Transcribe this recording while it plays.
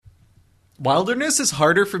Wilderness is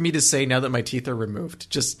harder for me to say now that my teeth are removed.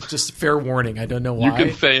 Just fair warning. I don't know why. You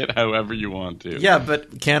can say it however you want to. Yeah,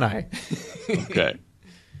 but can I? Okay.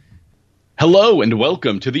 Hello and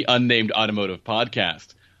welcome to the Unnamed Automotive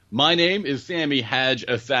Podcast. My name is Sami Haj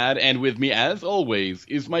Assad, and with me, as always,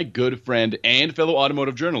 is my good friend and fellow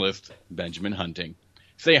automotive journalist, Benjamin Hunting.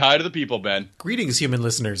 Say hi to the people, Ben. Greetings, human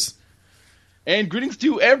listeners. And greetings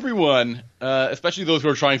to everyone, especially those who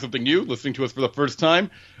are trying something new, listening to us for the first time.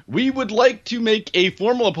 We would like to make a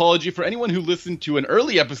formal apology for anyone who listened to an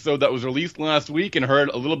early episode that was released last week and heard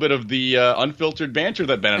a little bit of the unfiltered banter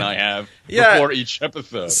that Ben and I have before each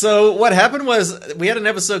episode. So what happened was we had an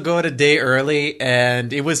episode go out a day early,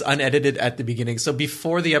 and it was unedited at the beginning. So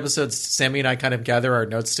before the episodes, Sami and I kind of gather our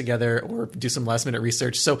notes together or do some last-minute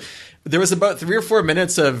research. So there was about 3 or 4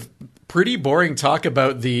 minutes of pretty boring talk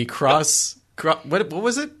about the what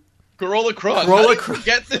was it? Corolla Cross. Corolla Cross.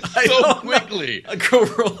 Get this so quickly. A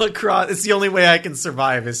Corolla Cross. It's the only way I can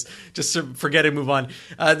survive is just to forget and move on.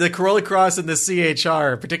 The Corolla Cross and the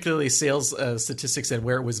CHR, particularly sales statistics and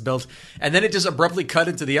where it was built. And then it just abruptly cut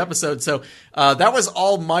into the episode. So that was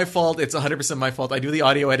all my fault. It's 100% my fault. I do the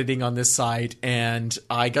audio editing on this side, and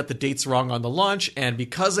I got the dates wrong on the launch. And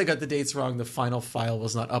because I got the dates wrong, the final file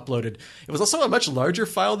was not uploaded. It was also a much larger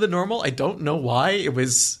file than normal. I don't know why. It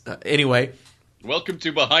was... anyway... Welcome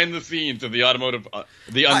to behind the scenes of the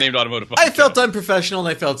Unnamed Automotive Podcast. I felt unprofessional and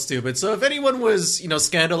I felt stupid. So if anyone was,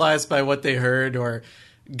 scandalized by what they heard or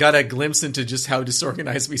got a glimpse into just how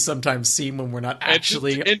disorganized we sometimes seem when we're not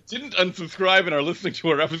actually... And didn't unsubscribe and are listening to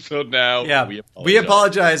our episode now, yeah, we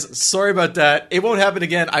apologize. Sorry about that. It won't happen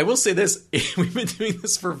again. I will say this. We've been doing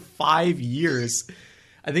this for 5 years.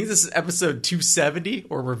 I think this is episode 270,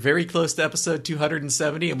 or we're very close to episode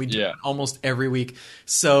 270, and we do it almost every week.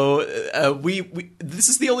 So we this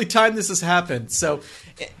is the only time this has happened. So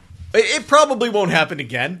it probably won't happen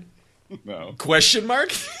again. No. Question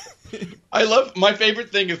mark? My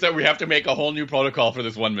favorite thing is that we have to make a whole new protocol for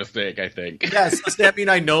this one mistake, I think. Yes, Stephanie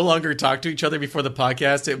and I no longer talk to each other before the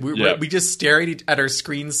podcast. We just stare at our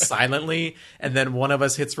screens silently, and then one of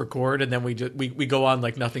us hits record, and then we go on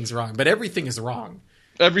like nothing's wrong. But everything is wrong.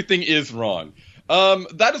 Everything is wrong.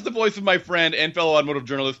 That is the voice of my friend and fellow automotive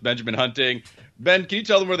journalist, Benjamin Hunting. Ben, can you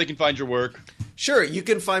tell them where they can find your work? Sure. You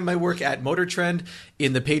can find my work at Motor Trend,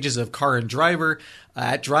 in the pages of Car and Driver,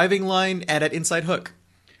 at Driving Line, and at Inside Hook.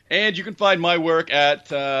 And you can find my work at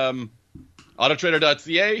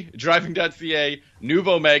Autotrader.ca, Driving.ca,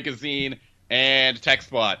 Nuvo Magazine, and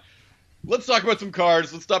TechSpot. Let's talk about some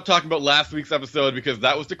cars. Let's stop talking about last week's episode because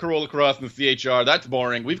that was the Corolla Cross and the CHR. That's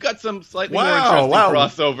boring. We've got some slightly more interesting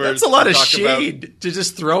crossovers. That's a lot of shade to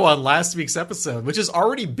just throw on last week's episode, which has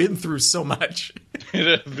already been through so much.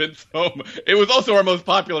 It was also our most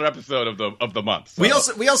popular episode of the month. So.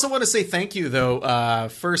 We also want to say thank you though.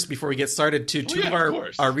 First, before we get started, to two of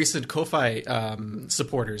our recent Ko-Fi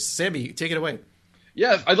supporters. Sami, take it away.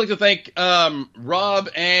 Yes, I'd like to thank Rob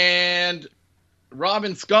and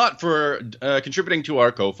Scott for contributing to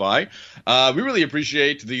our Ko-Fi. We really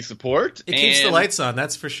appreciate the support. It keeps the lights on,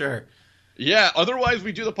 that's for sure. Yeah, otherwise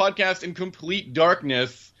we do the podcast in complete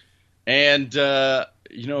darkness. And, I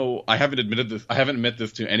haven't admitted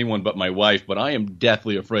this to anyone but my wife, but I am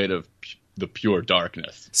deathly afraid of the pure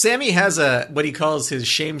darkness. Sami has what he calls his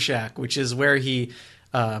shame shack, which is where he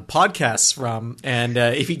podcasts from. And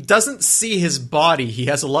if he doesn't see his body, he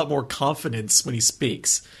has a lot more confidence when he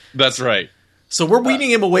speaks. That's right. So we're weaning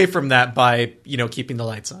him away from that by, keeping the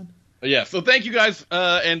lights on. Yeah, so thank you guys,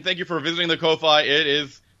 and thank you for visiting the Ko-Fi. It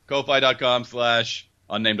is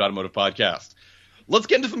ko-fi.com/Unnamed Automotive Podcast. Let's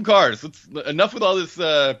get into some cars. Enough with all this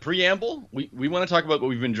preamble. We want to talk about what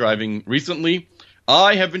we've been driving recently.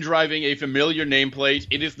 I have been driving a familiar nameplate.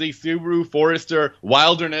 It is the Subaru Forester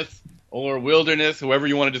Wilderness, or Wilderness, however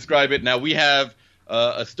you want to describe it. Now, we have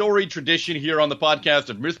a storied tradition here on the podcast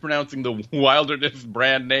of mispronouncing the Wilderness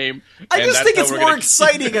brand name. I just think it's more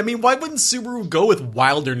exciting. I mean, why wouldn't Subaru go with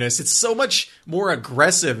Wilderness? It's so much more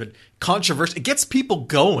aggressive and controversial. It gets people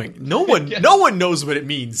going. No one knows what it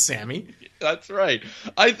means, Sami. That's right.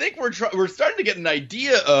 I think we're starting to get an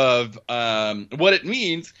idea of what it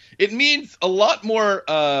means. It means a lot more,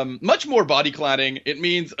 much more body cladding. It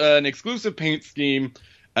means an exclusive paint scheme.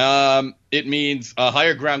 It means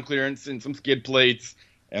higher ground clearance and some skid plates,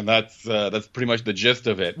 and that's pretty much the gist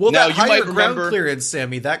of it. Well, now, that higher ground clearance,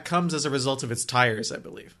 Sami, that comes as a result of its tires, I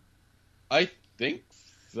believe. I think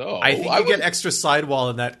so. I think you get extra sidewall,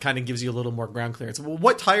 and that kind of gives you a little more ground clearance. Well,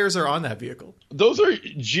 what tires are on that vehicle? Those are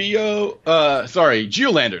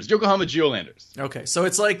Geolanders, Yokohama Geolanders. Okay, so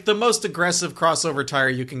it's like the most aggressive crossover tire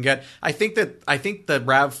you can get. I think the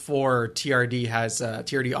RAV4 TRD has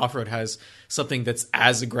TRD Off-Road has something that's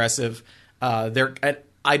as aggressive.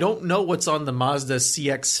 I don't know what's on the Mazda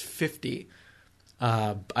CX-50.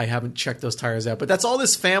 I haven't checked those tires out, but that's all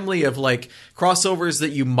this family of like crossovers that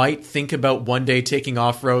you might think about one day taking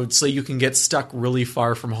off road, so you can get stuck really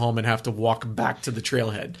far from home and have to walk back to the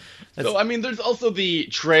trailhead. So, I mean, there's also the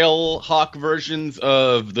Trailhawk versions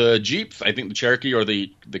of the Jeeps. I think the Cherokee or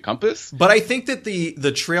the Compass. But I think that the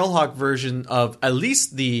Trailhawk version of at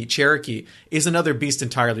least the Cherokee is another beast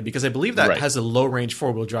entirely, because I believe that has a low range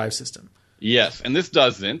 4-wheel drive system. Yes, and this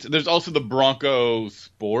doesn't. There's also the Bronco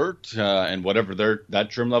Sport and whatever that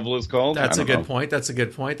trim level is called. That's a good point.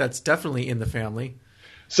 That's definitely in the family.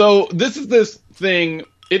 So this is this thing.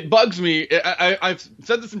 It bugs me. I've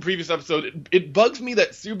said this in previous episode. It bugs me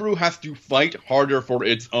that Subaru has to fight harder for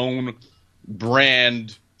its own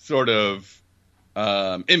brand sort of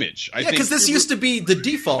image. Yeah, because this used to be the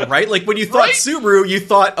default, right? Like when you thought Subaru, you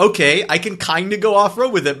thought, okay, I can kind of go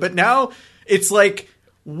off-road with it. But now it's like,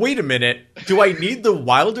 wait a minute, do I need the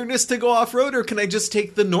Wilderness to go off-road, or can I just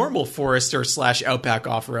take the normal Forester / Outback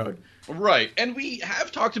off-road? Right, and we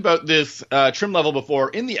have talked about this trim level before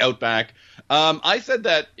in the Outback. I said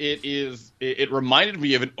that it reminded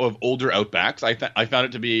me of older Outbacks. I found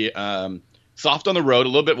it to be soft on the road, a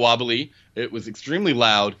little bit wobbly. It was extremely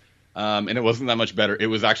loud, and it wasn't that much better. It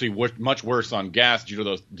was actually much worse on gas due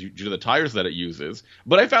to the tires that it uses.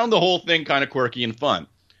 But I found the whole thing kind of quirky and fun.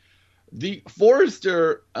 The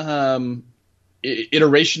Forester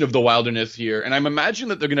iteration of the Wilderness here, and I'm imagining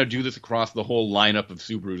that they're going to do this across the whole lineup of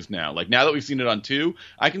Subarus now. Like, now that we've seen it on 2,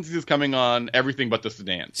 I can see this coming on everything but the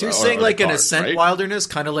sedan. So you're saying like an Ascent Wilderness,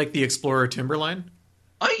 kind of like the Explorer Timberline?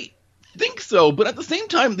 I think so, but at the same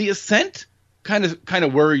time, the Ascent kind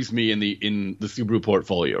of worries me in the Subaru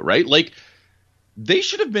portfolio, right? Like, they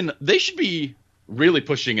should be really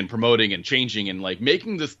pushing and promoting and changing and like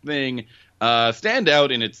making this thing stand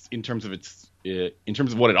out in terms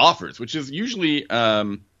of what it offers, which is usually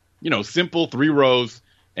simple 3 rows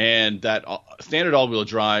and that standard all-wheel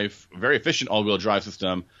drive, very efficient all-wheel drive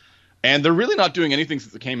system. And they're really not doing anything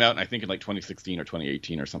since it came out, I think in like 2016 or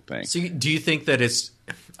 2018 or something. So do you think that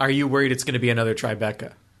are you worried it's going to be another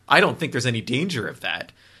Tribeca? I don't think there's any danger of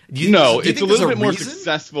that. It's a little bit more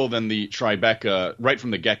successful than the Tribeca right from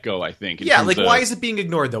the get-go, I think. Yeah, like why is it being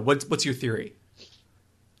ignored though? What's your theory?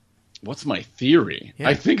 What's my theory? Yeah.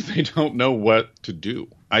 I think they don't know what to do.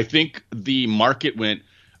 I think the market went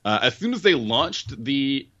as soon as they launched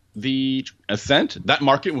the Ascent, that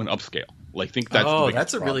market went upscale. Like, I think that's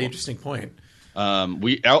that's a really interesting point.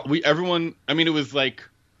 Everyone. I mean, it was like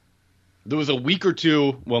there was a week or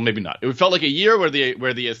two. Well, maybe not. It felt like a year where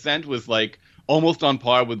the Ascent was like almost on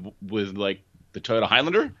par with like the Toyota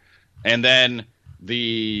Highlander, and then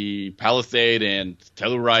the Palisade and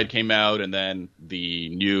Telluride came out, and then the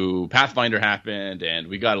new Pathfinder happened, and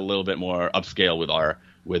we got a little bit more upscale with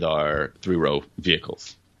our 3-row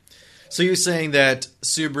vehicles. So you're saying that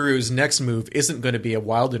Subaru's next move isn't going to be a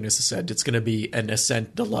Wilderness Ascent; it's going to be an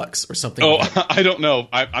Ascent Deluxe or something. Oh, like that. I don't know.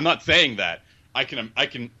 I'm not saying that. I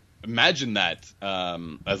can imagine that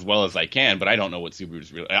as well as I can, but I don't know what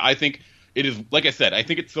Subaru's really. I think it is, like I said, I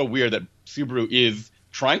think it's so weird that Subaru is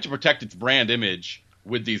trying to protect its brand image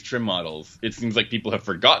with these trim models. It seems like people have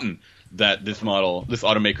forgotten that this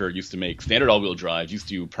automaker used to make standard all-wheel drive, used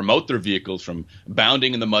to promote their vehicles from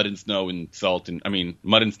bounding in the mud and snow and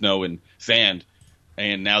mud and snow and sand,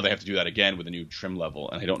 and now they have to do that again with a new trim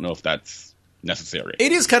level, and I don't know if that's necessary.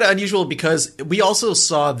 It is kind of unusual because we also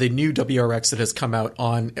saw the new WRX that has come out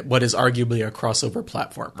on what is arguably a crossover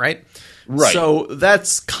platform, right? Right. So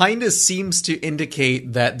that's kind of seems to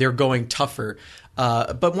indicate that they're going tougher.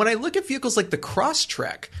 But when I look at vehicles like the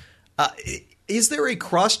Crosstrek, is there a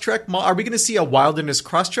Crosstrek? Are we going to see a Wilderness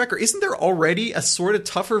Crosstrek, or isn't there already a sort of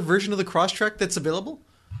tougher version of the Crosstrek that's available?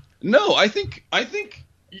 No, I think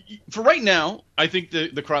for right now, I think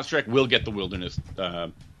the Crosstrek will get the Wilderness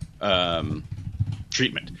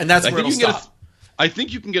treatment, and that's where it'll stop. I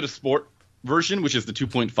think you can get a sport version, which is the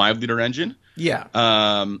 2.5 liter engine. Yeah.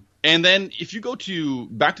 And then if you go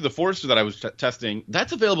back to the Forester that I was testing,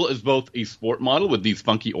 that's available as both a sport model with these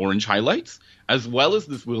funky orange highlights, as well as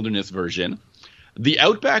this Wilderness version. The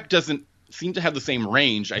Outback doesn't seem to have the same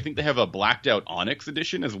range. I think they have a blacked out Onyx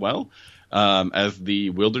edition as well as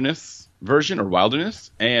the Wilderness version or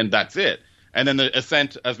Wilderness, and that's it. And then the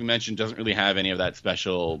Ascent, as we mentioned, doesn't really have any of that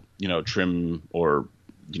special, trim or,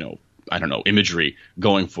 I don't know, imagery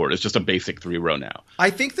going for it. It's just a basic 3-row now. I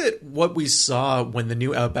think that what we saw when the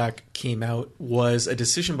new Outback came out was a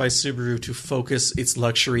decision by Subaru to focus its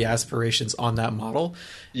luxury aspirations on that model.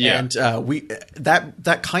 Yeah. And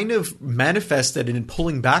that kind of manifested in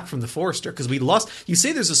pulling back from the Forester, because we lost. You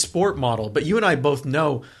say there's a sport model, but you and I both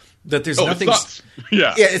know that there's Oh, nothing. it sucks.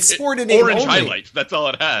 Yeah, It's sport in name orange only. highlights. That's all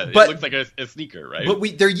it has. But- it looks like a sneaker, right?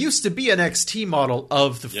 But there used to be an XT model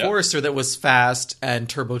of the Forester that was fast and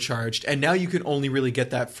turbocharged, and now you can only really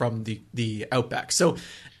get that from the Outback. So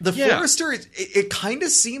the Forester, it kind of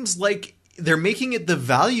seems like they're making it the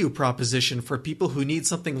value proposition for people who need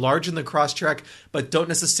something large in the Crosstrek, but aren't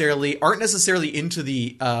necessarily into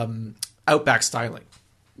the Outback styling.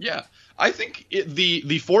 Yeah, I think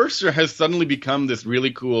the Forester has suddenly become this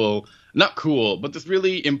really cool, not cool, but this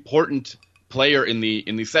really important player in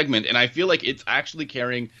the segment, and I feel like it's actually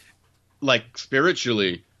carrying, like,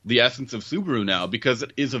 spiritually, the essence of Subaru now, because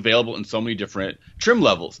it is available in so many different trim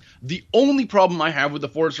levels. The only problem I have with the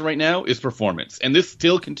Forester right now is performance, and this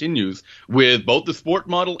still continues with both the Sport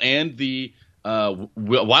model and the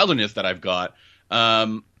Wilderness that I've got.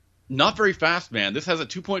 Not very fast, man. This has a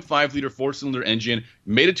 2.5 liter 4-cylinder engine,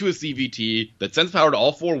 made it to a CVT that sends power to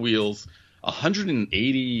all four wheels,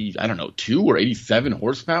 180, I don't know, 2 or 87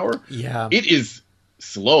 horsepower. Yeah. It is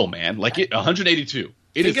slow, man. 182.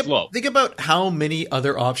 It is slow. Think about how many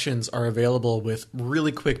other options are available with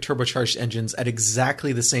really quick turbocharged engines at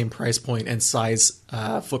exactly the same price point and size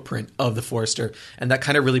footprint of the Forester, and that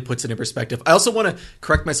kind of really puts it in perspective. I also want to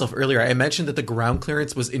correct myself earlier. I mentioned that the ground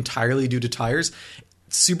clearance was entirely due to tires.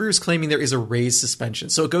 Subaru's claiming there is a raised suspension.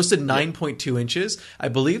 So it goes to 9.2 inches. I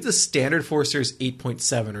believe the standard Forester is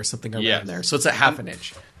 8.7 or something around there. So it's a half an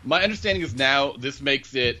inch. My understanding is now this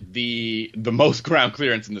makes it the most ground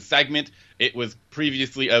clearance in the segment. It was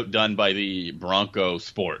previously outdone by the Bronco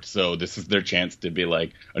Sport. So this is their chance to be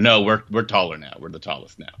like, oh, no, we're taller now. We're the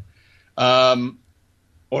tallest now.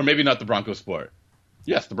 Or maybe not the Bronco Sport.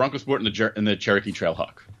 Yes, the Bronco Sport and the Cherokee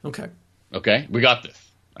Trailhawk. Okay, we got this.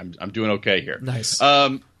 I'm doing okay here. Nice.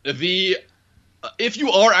 If you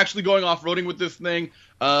are actually going off-roading with this thing,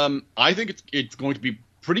 I think it's going to be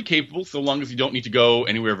pretty capable, so long as you don't need to go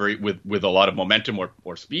anywhere with a lot of momentum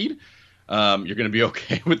or speed. You're going to be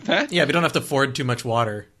okay with that. Yeah, we don't have to ford too much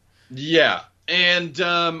water. Yeah, and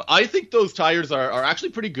I think those tires are actually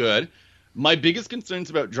pretty good. My biggest concerns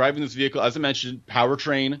about driving this vehicle, as I mentioned,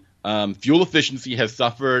 powertrain. Fuel efficiency has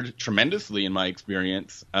suffered tremendously in my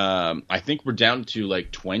experience. I think we're down to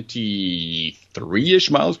like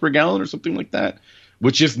 23-ish miles per gallon or something like that,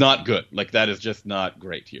 which is not good. Like, that is just not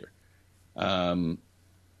great here.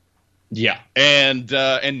 Yeah, and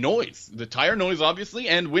noise. The tire noise, obviously,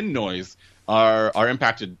 and wind noise are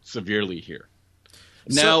impacted severely here.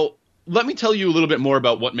 Now, let me tell you a little bit more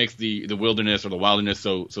about what makes the Wilderness or the Wilderness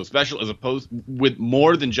so special, as opposed with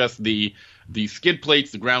more than just the skid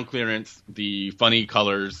plates, the ground clearance, the funny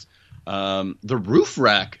colors. The roof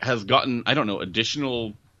rack has gotten, I don't know,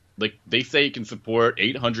 additional, like, they say it can support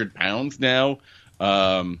 800 pounds now.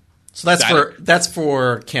 So that's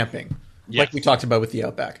for camping, like we talked about with the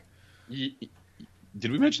Outback.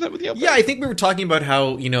 Did we mention that with the Outback? Yeah, I think we were talking about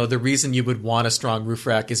how, the reason you would want a strong roof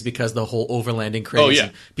rack is because the whole overlanding craze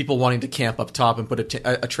and people wanting to camp up top and put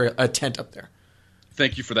a tent up there.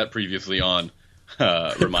 Thank you for that previously on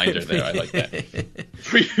reminder there. I like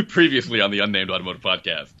that. Previously on the Unnamed Automotive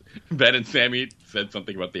Podcast, Ben and Sammy said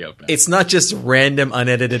something about the Outback. It's not just random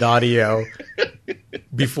unedited audio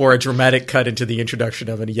before a dramatic cut into the introduction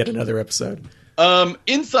of yet another episode.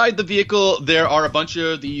 Inside the vehicle, there are a bunch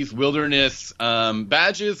of these Wilderness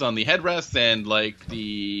badges on the headrests and like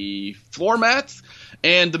the floor mats,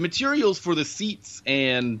 and the materials for the seats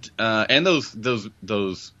and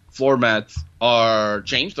those floor mats are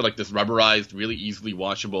changed to like this rubberized, really easily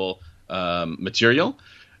washable material.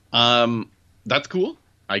 That's cool,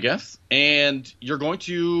 I guess. And you're going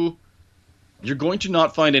to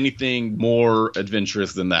not find anything more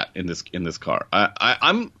adventurous than that in this car.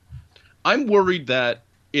 I'm worried that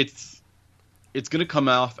it's going to come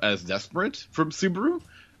off as desperate from Subaru,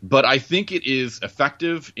 but I think it is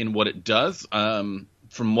effective in what it does.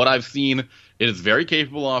 From what I've seen, it is very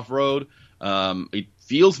capable off-road. It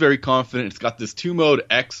feels very confident. It's got this 2-mode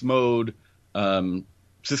X mode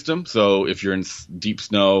system, so if you're in deep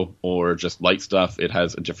snow or just light stuff, it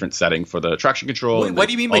has a different setting for the traction control. What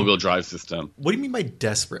do you mean by all-wheel drive system? What do you mean by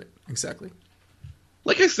desperate exactly?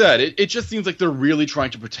 Like I said, it just seems like they're really trying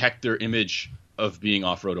to protect their image of being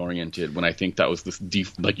off-road oriented, when I think that was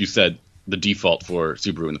like you said, the default for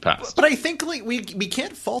Subaru in the past. But I think like we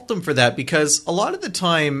can't fault them for that, because a lot of the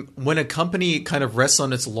time when a company kind of rests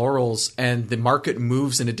on its laurels and the market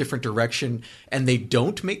moves in a different direction and they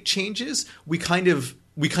don't make changes, we get on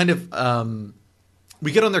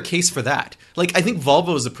their case for that. Like, I think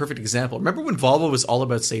Volvo is a perfect example. Remember when Volvo was all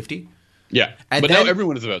about safety? Yeah, And but then, now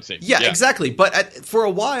everyone is about safety. Yeah, exactly. But for a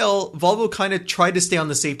while, Volvo kind of tried to stay on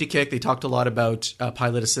the safety kick. They talked a lot about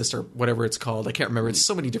Pilot Assist or whatever it's called. I can't remember. It's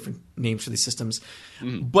so many different names for these systems.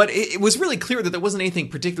 But it was really clear that there wasn't anything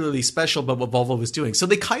particularly special about what Volvo was doing. So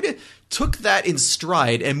they kind of took that in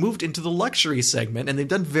stride and moved into the luxury segment, and they've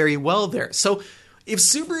done very well there. So if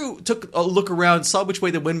Subaru took a look around, saw which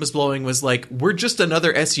way the wind was blowing, was like, we're just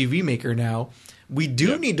another SUV maker now. We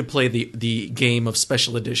do need to play the game of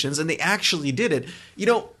special editions, and they actually did it. You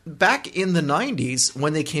know, back in the 90s,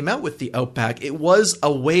 when they came out with the Outback, it was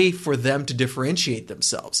a way for them to differentiate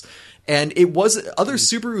themselves. And it was other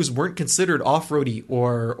Subarus weren't considered off-roady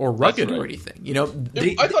or rugged or anything. You know,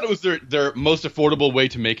 I thought it was their most affordable way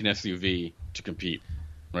to make an SUV to compete.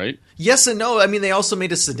 Right? Yes and no. I mean, they also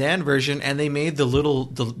made a sedan version, and they made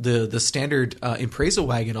the standard Impreza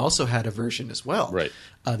wagon also had a version as well. Right.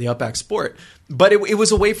 The Outback Sport. But it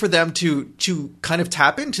was a way for them to kind of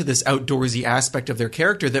tap into this outdoorsy aspect of their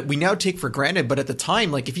character that we now take for granted. But at the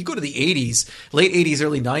time, like if you go to the 80s, late 80s,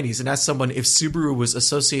 early 90s, and ask someone if Subaru was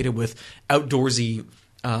associated with outdoorsy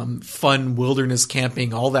fun wilderness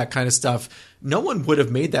camping, all that kind of stuff, no one would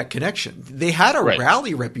have made that connection. They had a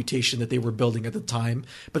rally reputation that they were building at the time,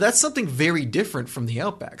 but that's something very different from the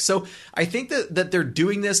Outback. So I think that they're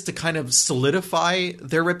doing this to kind of solidify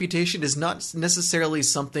their reputation is not necessarily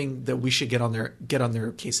something that we should get on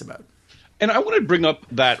their case about. And I want to bring up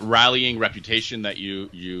that rallying reputation that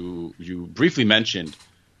you briefly mentioned.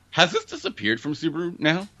 Has this disappeared from Subaru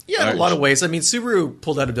now? Yeah, in a lot of ways. I mean, Subaru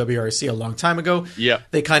pulled out of WRC a long time ago. Yeah.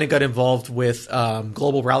 They kind of got involved with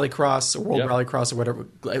Global Rallycross or World Rallycross or whatever.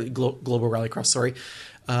 Global Rallycross, sorry.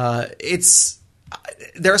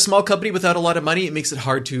 They're a small company without a lot of money. It makes it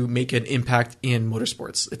hard to make an impact in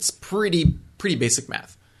motorsports. It's pretty basic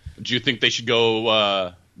math. Do you think they should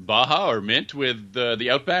go Baja or Mint with the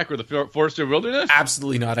Outback or the Forester Wilderness?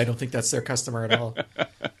 Absolutely not. I don't think that's their customer at all.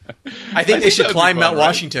 I think they should climb Mount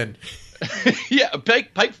Washington. Yeah,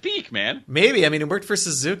 Pikes Peak, man. Maybe. I mean, it worked for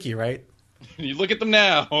Suzuki, right? You look at them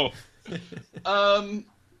now.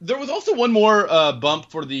 There was also one more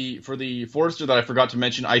bump for the Forester that I forgot to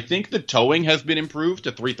mention. I think the towing has been improved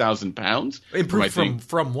to 3,000 pounds. Improved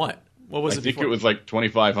from what? What was it before? I think it was like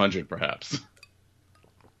 2,500, perhaps.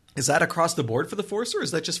 Is that across the board for the Forester, or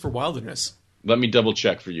is that just for wilderness? Let me double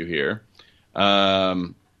check for you here.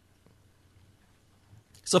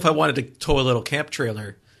 So if I wanted to tow a little camp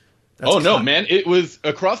trailer... man. It was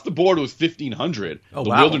across the board. It was 1,500. Oh, the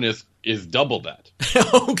wow. Wilderness is double that.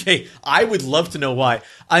 Okay, I would love to know why.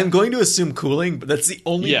 I'm going to assume cooling, but that's the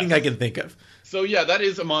only thing I can think of. So yeah, that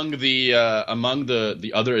is among the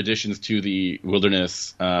other additions to the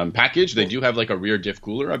Wilderness package. They do have like a rear diff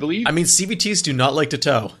cooler, I believe. I mean, CVTs do not like to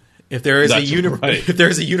tow. If there is if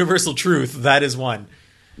there's a universal truth, that is one.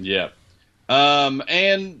 Yeah,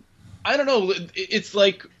 and I don't know. It's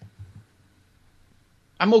like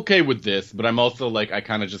I'm okay with this, but I'm also like I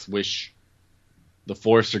kind of just wish the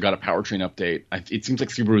Forester got a powertrain update. It seems like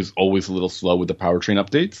Subaru is always a little slow with the powertrain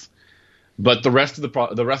updates, but the rest of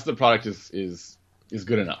the product is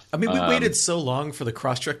good enough. I mean, we waited so long for the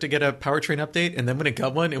Crosstrek to get a powertrain update, and then when it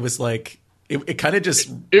got one, it was like it kind of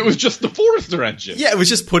just it was just the Forester engine. Yeah, it was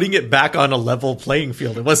just putting it back on a level playing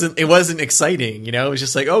field. It wasn't exciting, you know. It was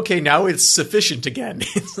just like, okay, now it's sufficient again.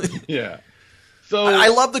 Yeah. So I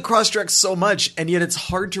love the Crosstrek so much, and yet it's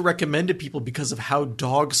hard to recommend to people because of how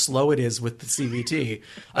dog slow it is with the CVT.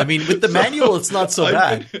 I mean, with the manual, it's not so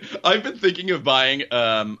bad. I've been thinking of buying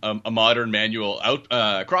a modern manual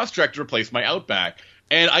Crosstrek to replace my Outback,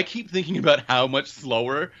 and I keep thinking about how much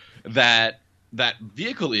slower that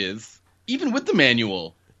vehicle is, even with the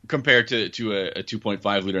manual, compared to a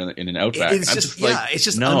 2.5 liter in an Outback. It's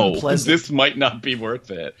just unpleasant. This might not be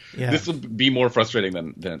worth it. Yeah. This will be more frustrating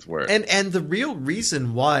than it's worth. And the real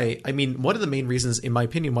reason why, I mean, one of the main reasons, in my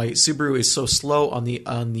opinion, why Subaru is so slow on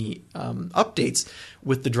the updates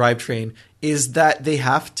with the drivetrain is that they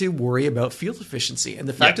have to worry about fuel efficiency. And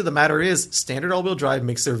the fact of the matter is, standard all-wheel drive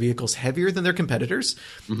makes their vehicles heavier than their competitors,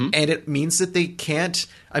 and it means that they can't.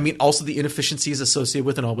 I mean, also the inefficiencies associated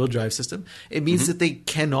with an all-wheel drive system. It means that they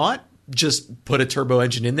cannot just put a turbo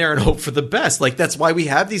engine in there and hope for the best. Like, that's why we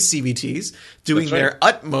have these CVTs doing their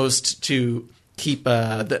utmost to keep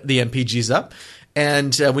the MPGs up.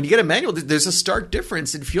 And when you get a manual, there's a stark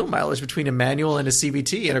difference in fuel mileage between a manual and a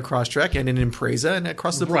CVT and a Crosstrek and an Impreza and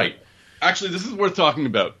across the board. Right. Actually, this is worth talking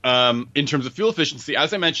about. In terms of fuel efficiency,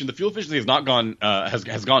 as I mentioned, the fuel efficiency has not gone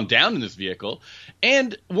has gone down in this vehicle.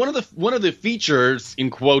 And one of the features,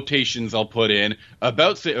 in quotations I'll put in,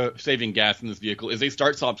 about saving gas in this vehicle is a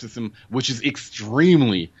start-stop system, which is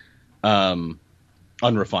extremely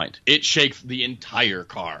unrefined. It shakes the entire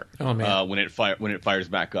car when it fires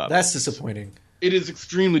back up. That's disappointing. It is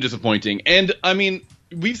extremely disappointing. And, I mean,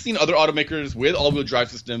 we've seen other automakers with all-wheel drive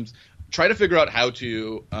systems try to figure out how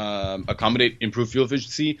to accommodate improved fuel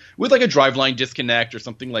efficiency with like a driveline disconnect or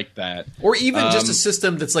something like that. Or even just a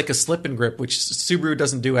system that's like a slip and grip, which Subaru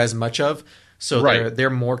doesn't do as much of. So they're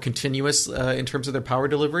more continuous in terms of their power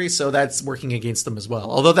delivery. So that's working against them as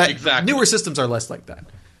well. Although newer systems are less like that.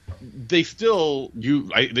 They still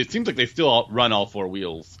it seems like they still run all four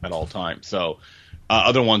wheels at all times. So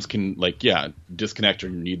other ones can disconnect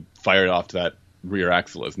or fire it off to that rear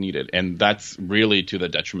axle as needed, and that's really to the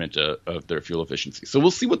detriment of their fuel efficiency. So we'll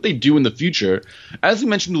see what they do in the future. As we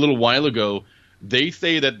mentioned a little while ago, they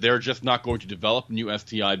say that they're just not going to develop new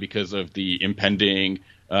STI because of the impending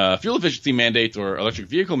fuel efficiency mandates or electric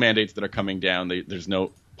vehicle mandates that are coming down. There's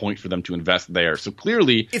no point for them to invest there. So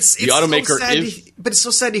clearly, the automaker but it's so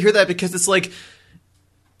sad to hear that, because it's like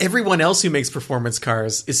everyone else who makes performance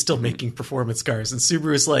cars is still making performance cars, and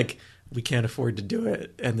Subaru is like, we can't afford to do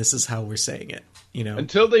it, and this is how we're saying it.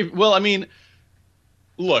 Until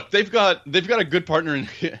look, they've got a good partner in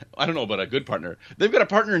I don't know about a good partner. They've got a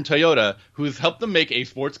partner in Toyota who's helped them make a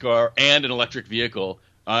sports car and an electric vehicle.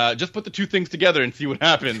 Just put the two things together and see what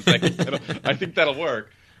happens. I think that'll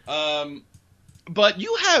work. But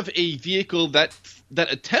you have a vehicle that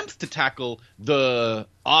attempts to tackle the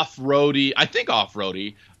off-roady,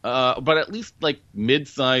 but at least like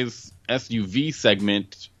mid-size SUV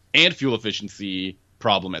segment and fuel efficiency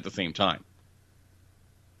problem at the same time.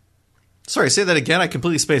 Sorry, say that again. I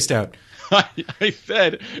completely spaced out. I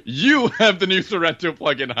said you have the new Sorento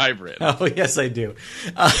plug-in hybrid. Oh, yes, I do.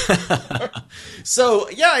 So,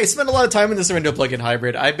 yeah, I spent a lot of time in the Sorento plug-in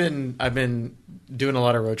hybrid. I've been doing a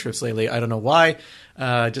lot of road trips lately. I don't know why.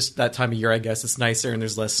 Just that time of year, I guess. It's nicer and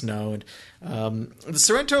there's less snow. And the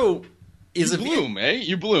Sorento is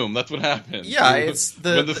You bloom. That's what happens. Yeah,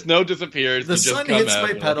 when the snow disappears, the sun hits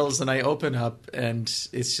my pedals and I open up, and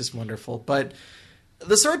it's just wonderful. But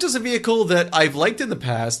the Sorento is a vehicle that I've liked in the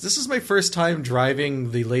past. This is my first time driving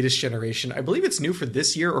the latest generation. I believe it's new for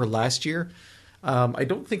this year or last year. I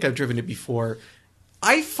don't think I've driven it before.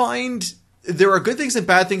 I find there are good things and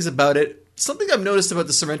bad things about it. Something I've noticed about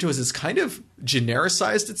the Sorento is it's kind of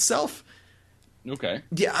genericized itself. Okay.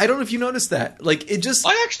 Yeah, I don't know if you noticed that. Like, it just...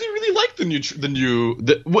 I actually really like the new...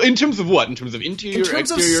 in terms of what? In terms of interior, in terms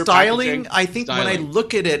exterior, of styling, packaging? I think when I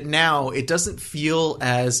look at it now, it doesn't feel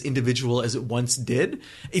as individual as it once did.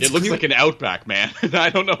 It looks like an Outback, man. I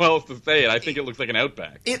don't know how else to say it. I think it looks like an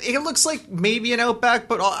Outback. It looks like maybe an Outback,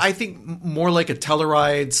 but I think more like a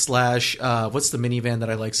Telluride / what's the minivan that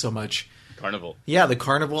I like so much? Carnival. Yeah, the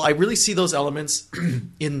Carnival. I really see those elements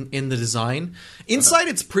in the design. Inside,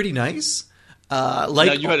 it's pretty nice. Now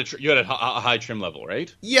you had a high trim level,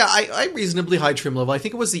 right? Yeah, I reasonably high trim level. I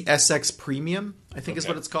think it was the SX Premium, I think is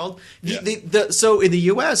what it's called. Yeah. So in the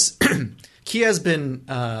US, Kia has been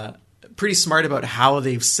pretty smart about how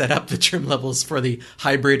they've set up the trim levels for the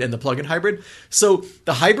hybrid and the plug-in hybrid. So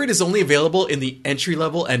the hybrid is only available in the entry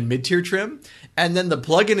level and mid-tier trim, and then the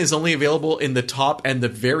plug-in is only available in the top and the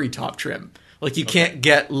very top trim. Like, you can't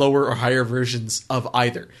get lower or higher versions of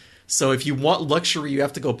either. So if you want luxury, you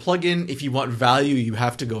have to go plug-in. If you want value, you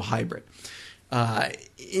have to go hybrid.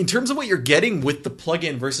 In terms of what you're getting with the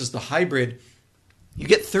plug-in versus the hybrid, you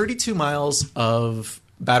get 32 miles of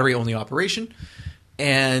battery-only operation.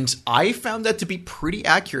 And I found that to be pretty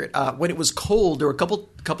accurate. When it was cold, there were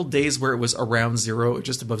a couple days where it was around zero,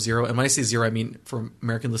 just above zero. And when I say zero, I mean, for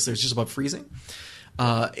American listeners, just above freezing.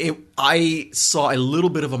 I saw a little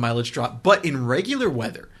bit of a mileage drop. But in regular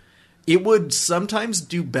weather, it would sometimes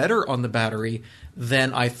do better on the battery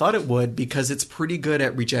than I thought it would, because it's pretty good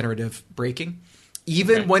at regenerative braking.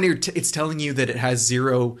 Even when it's telling you that it has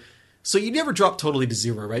zero. So you never drop totally to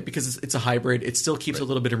zero, right? Because it's a hybrid. It still keeps a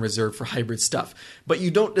little bit in reserve for hybrid stuff. But you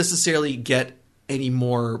don't necessarily get any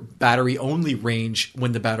more battery-only range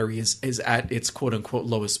when the battery is at its quote-unquote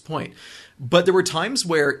lowest point. But there were times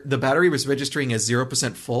where the battery was registering as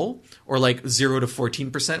 0% full, or like 0 to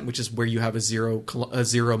 14%, which is where you have a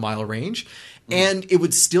 0 mile range. And it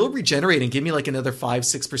would still regenerate and give me like another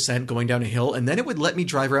 5-6% going down a hill. And then it would let me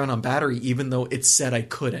drive around on battery, even though it said I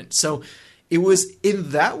couldn't. So it was, in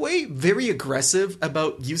that way, very aggressive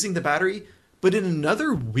about using the battery. But in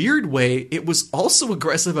another weird way, it was also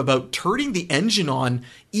aggressive about turning the engine on,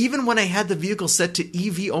 even when I had the vehicle set to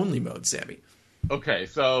EV only mode, Sammy. Okay,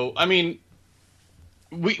 so, I mean,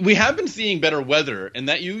 we have been seeing better weather, and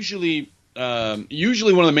that usually one of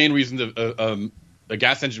the main reasons a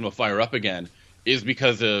gas engine will fire up again is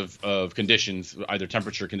because of conditions, either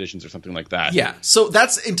temperature conditions or something like that. Yeah, so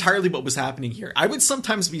that's entirely what was happening here. I would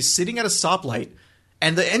sometimes be sitting at a stoplight,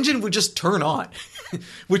 and the engine would just turn on,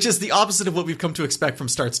 which is the opposite of what we've come to expect from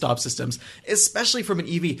start-stop systems, especially from an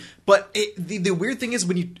EV. But the weird thing is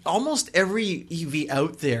almost every EV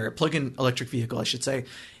out there, plug-in electric vehicle, I should say,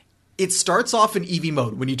 it starts off in EV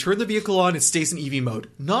mode. When you turn the vehicle on, it stays in EV mode.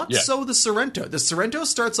 Not so the Sorento. The Sorento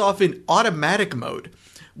starts off in automatic mode,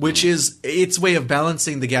 which is its way of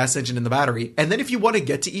balancing the gas engine and the battery. And then if you want to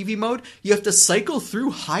get to EV mode, you have to cycle through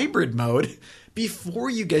hybrid mode before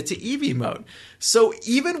you get to EV mode. So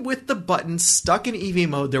even with the button stuck in EV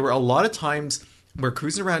mode, there were a lot of times where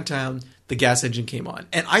cruising around town, the gas engine came on.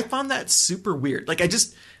 And I found that super weird. Like,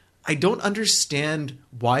 I don't understand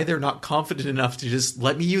why they're not confident enough to just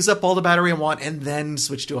let me use up all the battery I want and then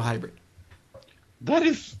switch to a hybrid. That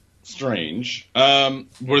is strange.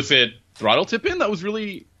 What is it? Throttle tip in? That was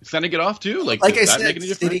really sending it off too? Like I said,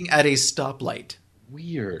 sitting at a stoplight.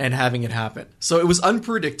 Weird. And having it happen. So it was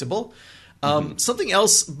unpredictable. Something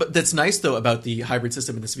else that's nice, though, about the hybrid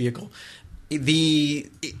system in this vehicle,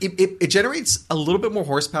 it generates a little bit more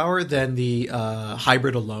horsepower than the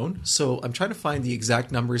hybrid alone. So I'm trying to find the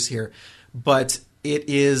exact numbers here, but it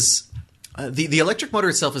is the electric motor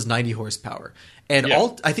itself is 90 horsepower, and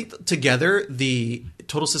I think together the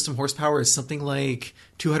total system horsepower is something like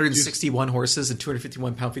 261 horses and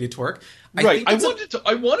 251 pound-feet of torque. I wanted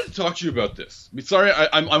to talk to you about this. Sorry,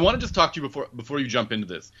 I want to just talk to you before you jump into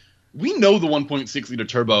this. We know the 1.6 liter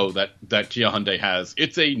turbo that Kia Hyundai has.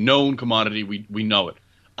 It's a known commodity. We know it.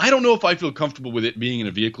 I don't know if I feel comfortable with it being in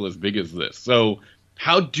a vehicle as big as this. So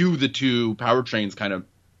how do the two powertrains kind of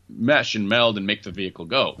mesh and meld and make the vehicle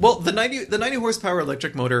go? Well, the 90 horsepower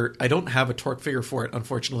electric motor, I don't have a torque figure for it,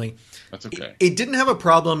 unfortunately. That's okay. It didn't have a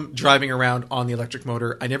problem driving around on the electric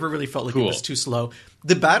motor. I never really felt like it was too slow.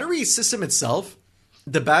 The battery system itself,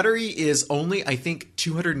 the battery is only, I think,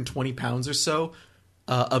 220 pounds or so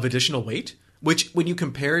of additional weight, which when you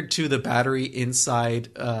compare it to the battery inside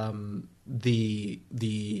the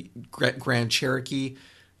Grand Cherokee,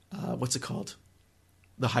 what's it called?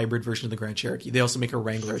 The hybrid version of the Grand Cherokee. They also make a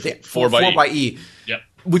Wrangler. 4xe. Yep.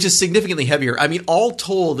 Which is significantly heavier. I mean, all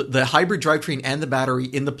told, the hybrid drivetrain and the battery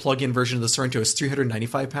in the plug-in version of the Sorento is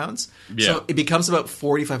 395 pounds. Yeah. So it becomes about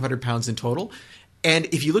 4,500 pounds in total. And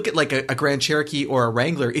if you look at like a Grand Cherokee or a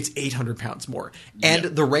Wrangler, it's 800 pounds more. And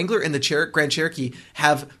the Wrangler and the Grand Cherokee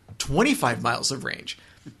have 25 miles of range.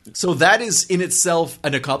 So that is in itself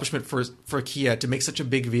an accomplishment for Kia to make such a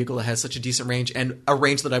big vehicle that has such a decent range and a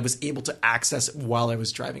range that I was able to access while I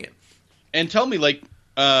was driving it. And tell me, like,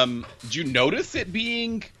 did you notice it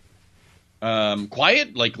being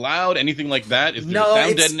quiet, like loud, anything like that? Is there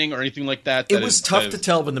sound deadening or anything like that? It was tough to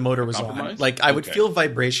tell when the motor was on. Like, I would feel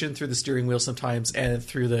vibration through the steering wheel sometimes and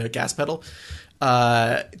through the gas pedal.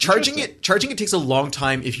 Charging it takes a long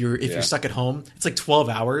time if you're stuck at home. It's like 12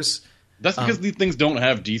 hours. That's because these things don't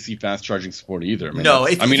have DC fast charging support either. I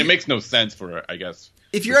mean, it makes no sense for, I guess.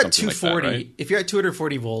 If you're at 240, like that, right? If you're at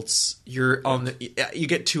 240 volts, you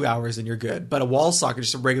get 2 hours and you're good. But a wall socket,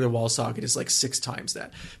 just a regular wall socket, is like 6 times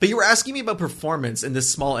that. But you were asking me about performance in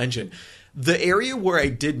this small engine. The area where I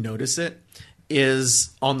did notice it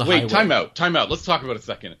is on the highway. Wait, time out. Let's talk about it a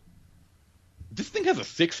second. This thing has a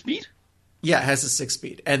 6-speed? Yeah, it has a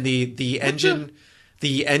 6-speed, and the engine.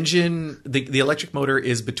 The electric motor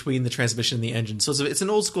is between the transmission and the engine. So it's an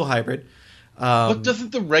old school hybrid. But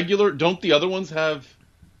don't the other ones have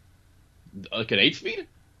like an 8-speed?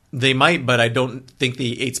 They might, but I don't think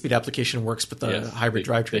the 8-speed application works with the hybrid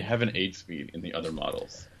drivetrain. They have an 8-speed in the other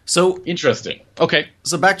models. So interesting. Okay.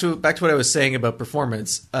 So back to what I was saying about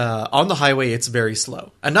performance. On the highway, it's very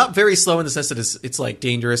slow. And not very slow in the sense that it's like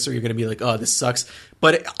dangerous or you're going to be like, oh, this sucks.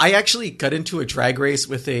 But I actually got into a drag race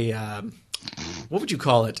with a... what would you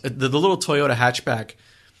call it? The little Toyota hatchback.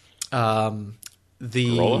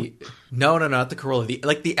 Corolla? No, not the Corolla.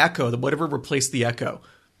 The Echo, whatever replaced the Echo.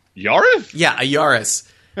 Yaris? Yeah, a Yaris.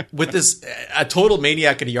 With a total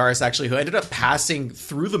maniac in a Yaris, actually, who ended up passing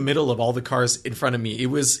through the middle of all the cars in front of me. It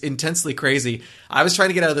was intensely crazy. I was trying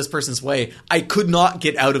to get out of this person's way. I could not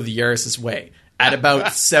get out of the Yaris's way. At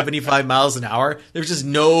about 75 miles an hour, there's just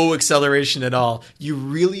no acceleration at all. You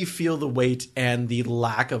really feel the weight and the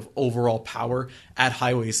lack of overall power at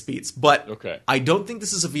highway speeds. But I don't think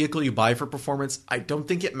this is a vehicle you buy for performance. I don't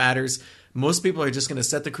think it matters. Most people are just going to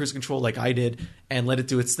set the cruise control like I did and let it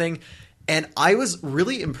do its thing. And I was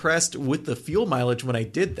really impressed with the fuel mileage when I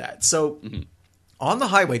did that. So on the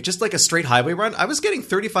highway, just like a straight highway run, I was getting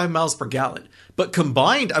 35 miles per gallon. But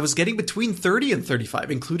combined, I was getting between 30 and 35,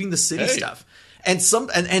 including the city stuff. And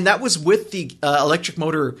that was with the electric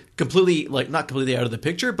motor completely, like not completely out of the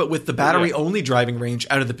picture, but with the battery only driving range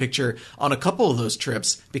out of the picture on a couple of those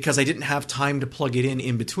trips because I didn't have time to plug it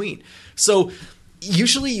in between. So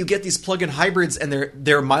usually you get these plug-in hybrids and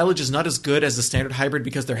their mileage is not as good as the standard hybrid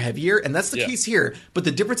because they're heavier, and that's the case here. But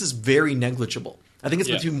the difference is very negligible. I think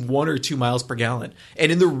it's between 1 or 2 miles per gallon.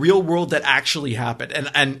 And in the real world, that actually happened.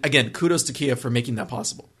 And again, kudos to Kia for making that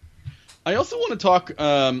possible. I also want to talk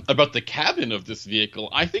about the cabin of this vehicle.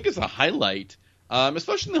 I think it's a highlight,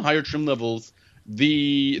 especially in the higher trim levels.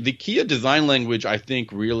 The Kia design language, I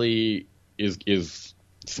think, really is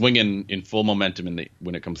swinging in full momentum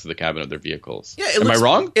when it comes to the cabin of their vehicles. Yeah, Am I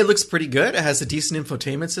wrong? It looks pretty good. It has a decent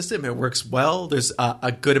infotainment system. It works well. There's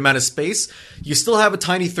a good amount of space. You still have a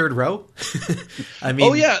tiny third row. I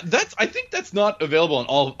mean, I think that's not available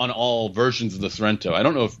on all versions of the Sorento. I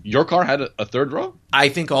don't know if your car had a third row. I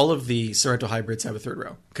think all of the Sorento hybrids have a third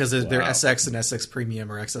row because they're SX and SX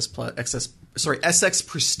Premium or SX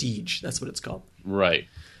Prestige. That's what it's called. Right.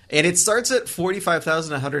 And it starts at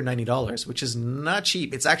 $45,190, which is not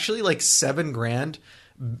cheap. It's actually like $7,000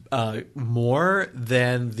 more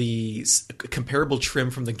than the comparable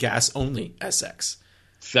trim from the gas-only SX.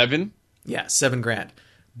 7? Yeah, $7,000.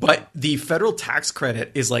 But the federal tax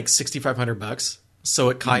credit is like $6,500, so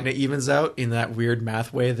it kind of evens out in that weird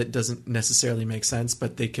math way that doesn't necessarily make sense,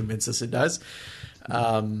 but they convince us it does.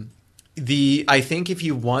 I think if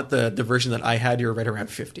you want the version that I had, you're right around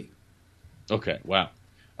 50. Okay, wow.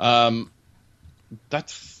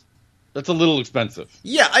 That's a little expensive.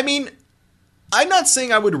 Yeah, I mean, I'm not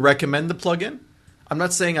saying I would recommend the plug-in. I'm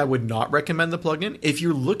not saying I would not recommend the plug-in. If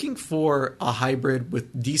you're looking for a hybrid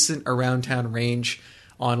with decent around-town range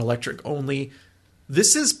on electric only,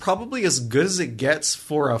 this is probably as good as it gets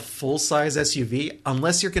for a full-size SUV,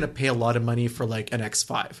 unless you're going to pay a lot of money for like an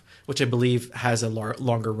X5, which I believe has a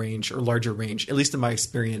longer range or larger range, at least in my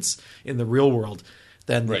experience in the real world,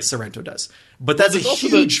 than the Sorento does. But that's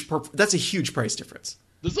a huge price difference.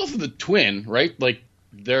 There's also the twin, right? Like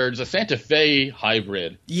there's a Santa Fe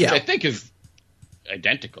hybrid, which I think is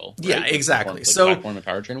identical. Right? Yeah, exactly. Platform and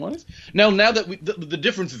powertrain wise. Now that the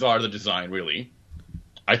differences are the design, really.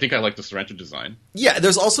 I think I like the Sorento design. Yeah,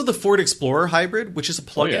 there's also the Ford Explorer hybrid, which is a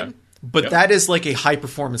plug-in, but that is like a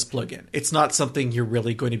high-performance plug-in. It's not something you're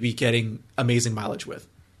really going to be getting amazing mileage with.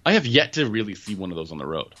 I have yet to really see one of those on the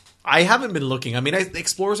road. I haven't been looking. I mean,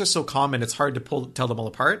 Explorers are so common, it's hard to tell them all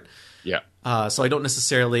apart. Yeah. So I don't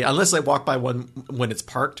necessarily, unless I walk by one when it's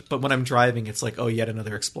parked, but when I'm driving, it's like, oh, yet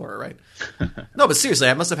another Explorer, right? No, but seriously,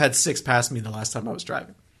 I must have had 6 pass me the last time I was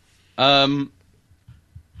driving.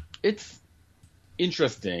 It's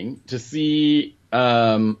interesting to see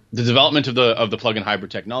the development of the plug-in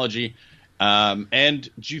hybrid technology. And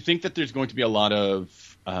do you think that there's going to be a lot of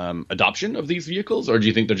adoption of these vehicles, or do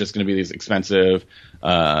you think they're just going to be these expensive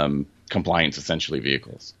compliance essentially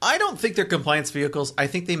vehicles? I don't think they're compliance vehicles. I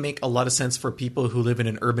think they make a lot of sense for people who live in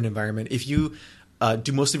an urban environment. If you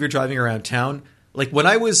do most of your driving around town, like when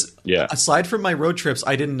I was aside from my road trips,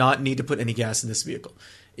 I did not need to put any gas in this vehicle.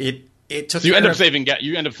 It took. So you end up saving gas.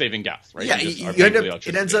 You end up saving gas, right? Yeah,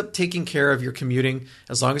 it ends up taking care of your commuting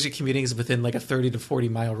as long as your commuting is within like a 30 to 40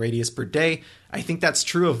 mile radius per day. I think that's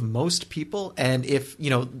true of most people, and if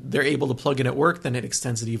they're able to plug in at work, then it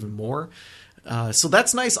extends it even more. So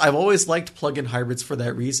that's nice. I've always liked plug-in hybrids for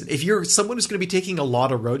that reason. If you're someone who's going to be taking a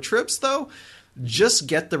lot of road trips, though, just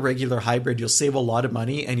get the regular hybrid. You'll save a lot of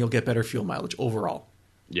money, and you'll get better fuel mileage overall.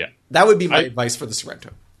 Yeah, that would be my advice for the Sorento.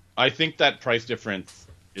 I think that price difference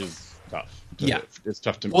is tough. It's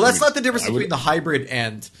tough to. Well, that's not the difference between the hybrid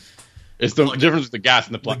and. It's the difference with the gas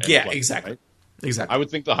and the plug. Yeah, exactly. Right? Exactly. I would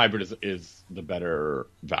think the hybrid is the better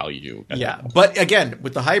value. Yeah, but again,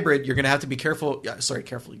 with the hybrid, you're going to have to be careful. Careful. You're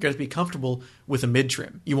going to have to be comfortable with a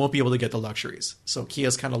mid-trim. You won't be able to get the luxuries. So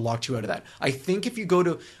Kia's kind of locked you out of that. I think if you go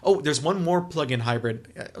to there's one more plug-in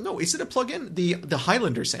hybrid. No, is it a plug-in? The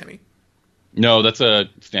Highlander, Sammy. No, that's a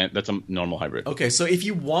normal hybrid. Okay, so if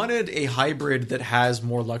you wanted a hybrid that has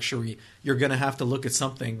more luxury, you're going to have to look at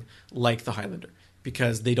something like the Highlander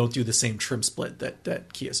because they don't do the same trim split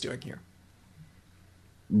that Kia's doing here.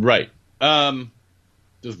 Right. Does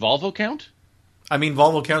Volvo count? I mean,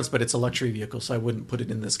 Volvo counts, but it's a luxury vehicle, so I wouldn't put it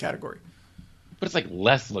in this category. But it's like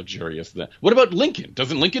less luxurious than. What about Lincoln?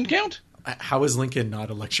 Doesn't Lincoln count? How is Lincoln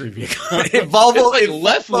not a luxury vehicle? Volvo is like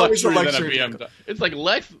less luxury than a BMW. It's like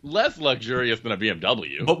less luxurious than a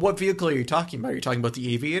BMW. But what vehicle are you talking about? Are you talking about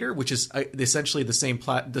the Aviator, which is essentially the same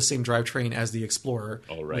drivetrain as the Explorer,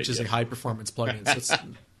 which is a high performance plug-in? So it's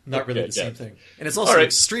not really the same thing. And it's also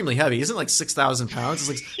extremely heavy. Isn't it like 6,000 pounds?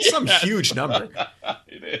 It's like some huge number.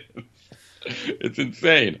 It is. It's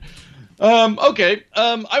insane. Okay.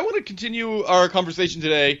 I want to continue our conversation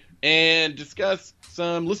today and discuss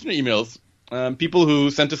some listener emails. People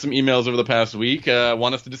who sent us some emails over the past week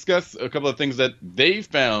want us to discuss a couple of things that they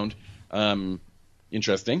found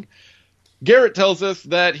interesting. Garrett tells us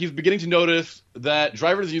that he's beginning to notice that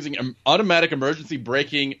drivers are using automatic emergency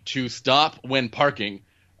braking to stop when parking.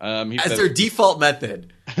 As their default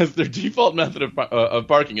method. As their default method of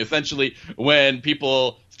parking. Essentially, when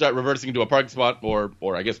people start reversing into a parking spot, or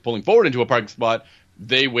I guess pulling forward into a parking spot,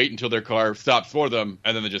 they wait until their car stops for them,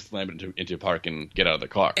 and then they just slam it into park and get out of the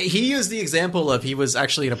car. He used the example of he was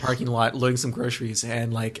actually in a parking lot loading some groceries,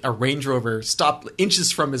 and like a Range Rover stopped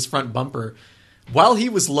inches from his front bumper while he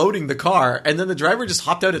was loading the car, and then the driver just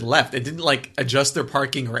hopped out and left. It didn't like adjust their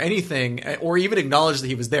parking or anything, or even acknowledge that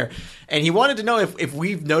he was there. And he wanted to know if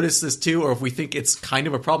we've noticed this too, or if we think it's kind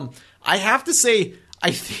of a problem. I have to say, I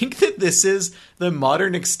think that this is the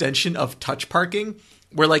modern extension of touch parking,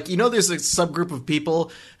 where like, you know, there's a subgroup of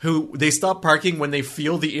people who they stop parking when they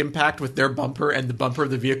feel the impact with their bumper and the bumper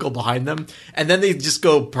of the vehicle behind them. And then they just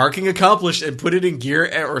go parking accomplished and put it in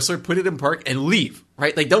gear, or sort of put it in park and leave,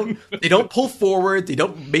 right? Like they don't pull forward. They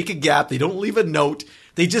don't make a gap. They don't leave a note.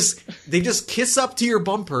 They just kiss up to your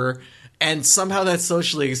bumper, and somehow that's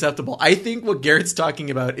socially acceptable. I think what Garrett's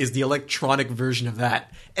talking about is the electronic version of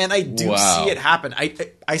that. And I do see it happen.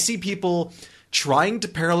 I see people trying to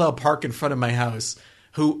parallel park in front of my house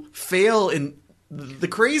who fail in the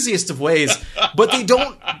craziest of ways, but they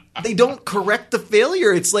don't correct the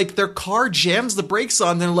failure. It's like their car jams the brakes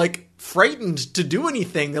on. They're like frightened to do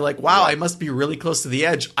anything. They're like, wow, I must be really close to the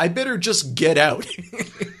edge. I better just get out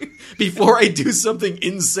before I do something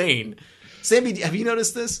insane. Sammy, have you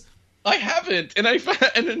noticed this? I haven't, and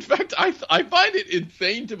in fact, I find it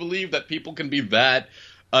insane to believe that people can be that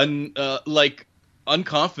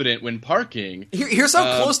unconfident when parking. Here's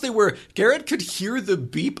how close they were. Garrett could hear the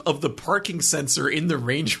beep of the parking sensor in the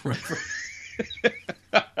Range Rover.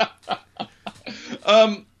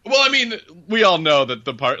 Well, I mean, we all know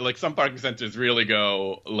that some parking sensors really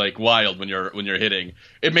go like wild when you're hitting.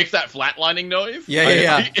 It makes that flatlining noise.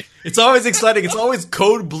 Yeah. It's always exciting. It's always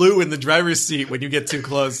code blue in the driver's seat when you get too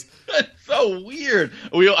close. That's so weird.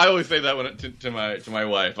 I always say that to my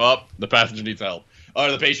wife. Oh, the passenger needs help. Or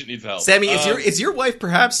the patient needs help. Sammy, is your wife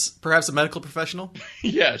perhaps a medical professional?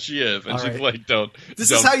 Yeah, she is, and she's like, "Don't."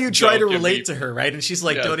 This is how you try to relate to her, right? And she's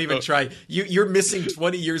like, "Don't even try. You're missing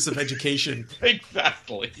 20 years of education."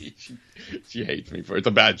 Exactly. She hates me for it. It's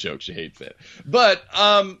a bad joke. She hates it. But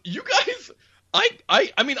you guys,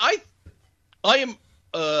 I mean, I am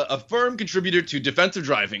a firm contributor to defensive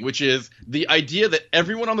driving, which is the idea that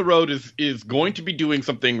everyone on the road is going to be doing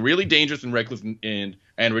something really dangerous and reckless and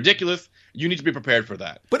ridiculous. You need to be prepared for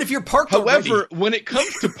that. But if you're parked However, when it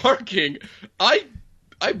comes to parking, I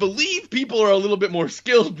believe people are a little bit more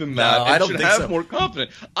skilled than that. No, I don't should think have so. more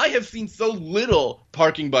confidence. I have seen so little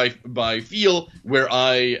parking by feel where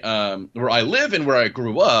I live and where I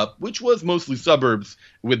grew up, which was mostly suburbs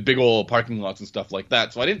with big old parking lots and stuff like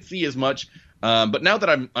that. So I didn't see as much. But now that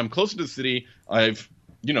I'm closer to the city, I've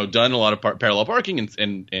done a lot of parallel parking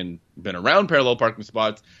and been around parallel parking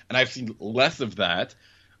spots, and I've seen less of that.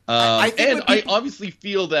 I obviously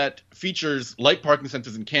feel that features like parking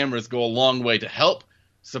sensors and cameras go a long way to help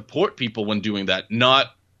support people when doing that, not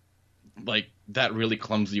like that really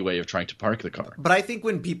clumsy way of trying to park the car. But I think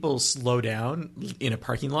when people slow down in a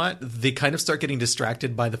parking lot, they kind of start getting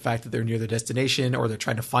distracted by the fact that they're near their destination, or they're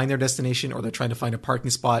trying to find their destination, or they're trying to find a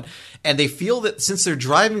parking spot. And they feel that since they're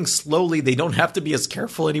driving slowly, they don't have to be as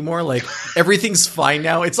careful anymore. Like everything's fine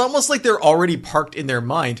now. It's almost like they're already parked in their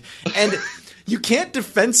mind. And you can't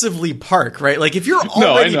defensively park, right? Like if you're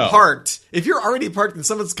already parked and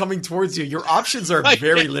someone's coming towards you, your options are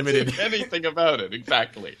very limited. Do anything about it,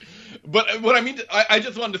 exactly. But what I mean, I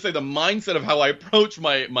just wanted to say the mindset of how I approach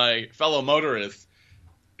my fellow motorists,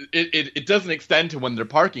 it doesn't extend to when they're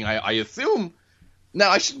parking. I assume.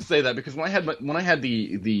 Now I shouldn't say that, because when I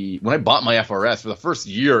bought my FRS for the first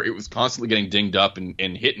year, it was constantly getting dinged up and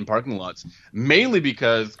hit in parking lots, mainly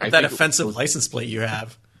because of that offensive license plate you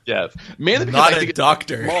have. Yes, mainly because not I think a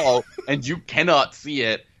doctor. It's small, and you cannot see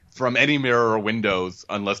it from any mirror or windows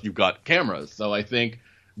unless you've got cameras. So I think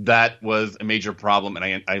that was a major problem,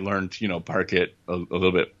 and I learned park it a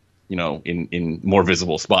little bit in more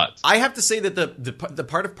visible spots. I have to say that the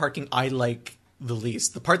part of parking I like the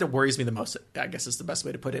least, the part that worries me the most, I guess is the best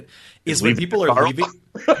way to put it, is when people are leaving.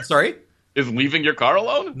 Sorry. Is leaving your car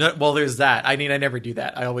alone? No, well, there's that. I mean, I never do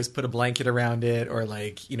that. I always put a blanket around it, or a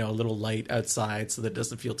little light outside so that it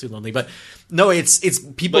doesn't feel too lonely. But no, it's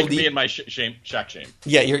people like me and my shame.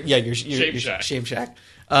 Yeah, your shame shack. Shame shack.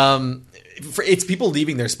 It's people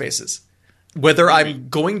leaving their spaces. Whether I'm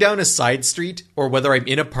going down a side street or whether I'm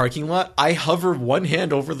in a parking lot, I hover one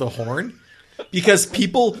hand over the horn because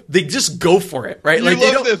people, they just go for it, right? You Like they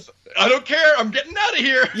love don't. this. I don't care. I'm getting out of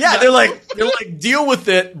here. Yeah, they're like, deal with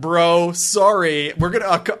it, bro. Sorry, we're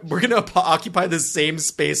gonna occupy the same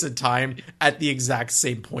space and time at the exact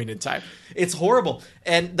same point in time. It's horrible,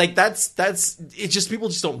 and like that's it's just people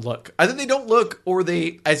just don't look. Either they don't look, or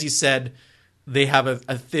they, as you said, they have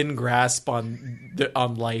a thin grasp on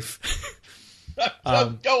life.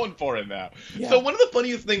 I'm going for it now. Yeah. So one of the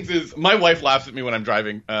funniest things is my wife laughs at me when I'm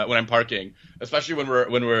driving, when I'm parking, especially when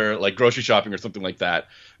we're like grocery shopping or something like that,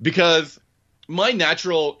 because my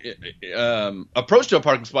natural approach to a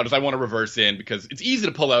parking spot is I want to reverse in because it's easy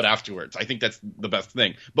to pull out afterwards. I think that's the best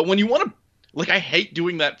thing. But when you want to, like, I hate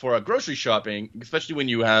doing that for a grocery shopping, especially when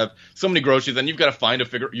you have so many groceries and you've got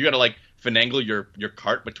to you got to like finagle your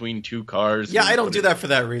cart between two cars. Yeah, I don't do that for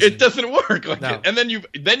that reason. It doesn't work. Like, No. and then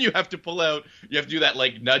you have to pull out. You have to do that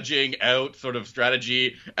like nudging out sort of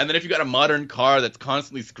strategy. And then if you got a modern car that's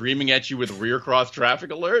constantly screaming at you with rear cross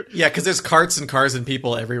traffic alert. Yeah, because there's carts and cars and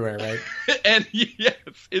people everywhere, right? And yes,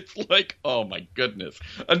 it's like, oh my goodness,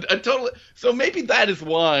 a totally. So maybe that is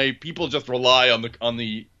why people just rely on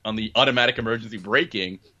the automatic emergency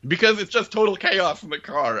braking, because it's just total chaos in the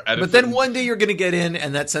car. But then one day you're going to get in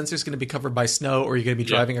and that sensor's going to be covered by snow, or you're going to be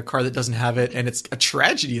driving a car that doesn't have it, and it's a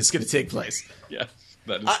tragedy is going to take place. Yes,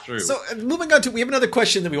 that is true. So moving on to, we have another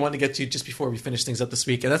question that we want to get to just before we finish things up this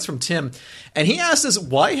week, and that's from Tim. And he asked us,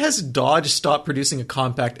 why has Dodge stopped producing a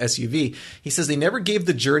compact SUV? He says they never gave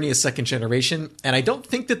the Journey a second generation, and I don't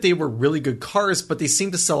think that they were really good cars, but they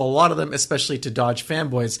seem to sell a lot of them, especially to Dodge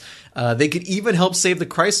fanboys. They could even help save the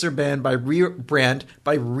Chrysler brand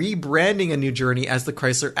by rebranding a new Journey as the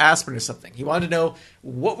Chrysler Aspen or something. He wanted to know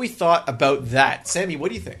what we thought about that. Sammy, what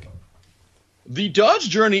do you think? The Dodge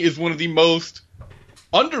Journey is one of the most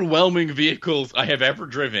underwhelming vehicles I have ever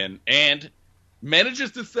driven, and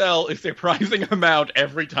manages to sell a surprising amount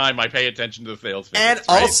every time I pay attention to the sales figures. And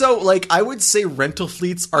right? also, like, I would say rental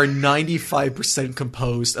fleets are 95%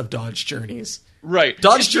 composed of Dodge Journeys. Right.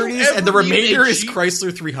 Dodge If you Journeys, ever and the needed remainder a is cheap-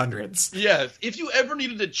 Chrysler 300s. Yes. If you ever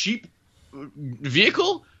needed a cheap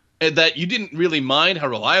vehicle that you didn't really mind how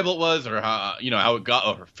reliable it was, or how it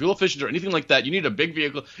got, or fuel efficient, or anything like that, you need a big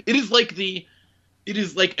vehicle. It is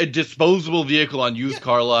like a disposable vehicle on used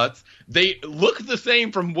car lots. They look the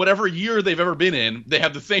same from whatever year they've ever been in. They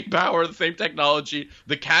have the same power, the same technology.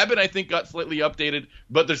 The cabin, I think, got slightly updated,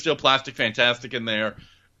 but there's still plastic fantastic in there.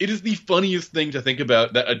 It is the funniest thing to think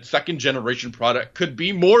about, that a second-generation product could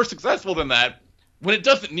be more successful than that when it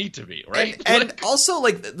doesn't need to be, right? And also,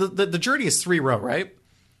 like, the Journey is 3-row, right?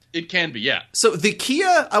 It can be, yeah. So the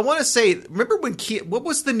Kia, I want to say, remember when Kia, what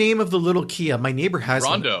was the name of the little Kia? My neighbor has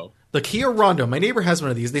Rondo. one. The Kia Rondo. My neighbor has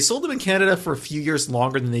one of these. They sold them in Canada for a few years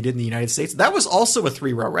longer than they did in the United States. That was also a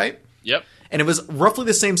 3-row, right? Yep. And it was roughly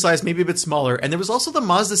the same size, maybe a bit smaller. And there was also the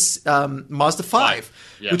Mazda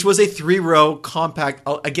 5, Yeah. which was a 3-row compact,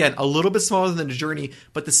 again, a little bit smaller than the Journey,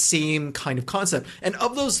 but the same kind of concept. And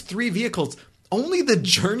of those three vehicles, only the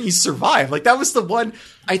Journey survived. Like, that was the one.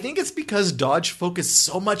 I think it's because Dodge focused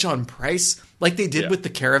so much on price, like they did with the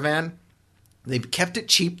Caravan. They kept it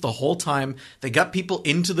cheap the whole time. They got people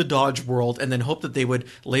into the Dodge world, and then hoped that they would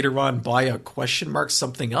later on buy a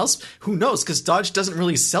something else. Who knows? Because Dodge doesn't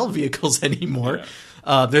really sell vehicles anymore.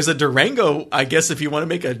 Yeah. There's a Durango, I guess, if you want to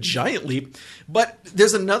make a giant leap. But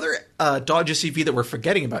there's another Dodge SUV that we're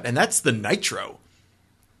forgetting about, and that's the Nitro.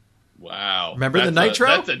 Wow. Remember the Nitro?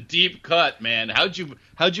 That's a deep cut, man. How'd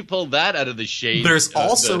you pull that out of the shade? There's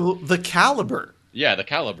also the Caliber. Yeah, the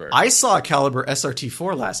Caliber. I saw a Caliber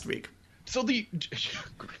SRT4 last week. So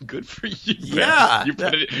good for you. Yeah,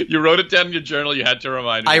 you wrote it down in your journal. You had to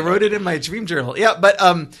remind me. I wrote it in my dream journal. Yeah, but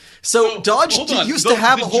so Dodge used to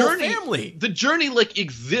have a whole family. The Journey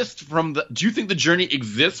exists from the. Do you think the Journey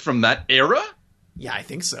exists from that era? Yeah, I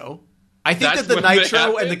think so. I think that the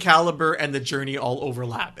Nitro and the Caliber and the Journey all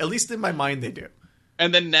overlap. At least in my mind, they do.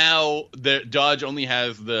 And then now the Dodge only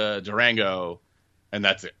has the Durango, and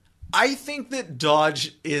that's it. I think that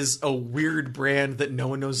Dodge is a weird brand that no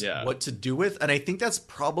one knows what to do with. And I think that's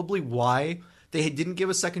probably why they didn't give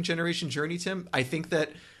a second generation Journey, Tim. I think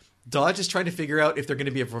that Dodge is trying to figure out if they're going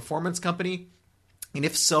to be a performance company. And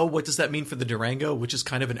if so, what does that mean for the Durango, which is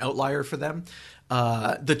kind of an outlier for them?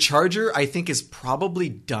 The Charger, I think, is probably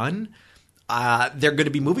done. They're going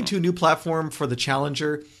to be moving to a new platform for the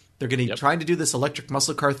Challenger. They're going to be trying to do this electric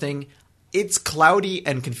muscle car thing. It's cloudy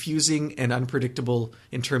and confusing and unpredictable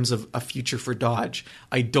in terms of a future for Dodge.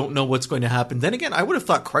 I don't know what's going to happen. Then again, I would have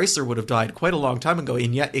thought Chrysler would have died quite a long time ago,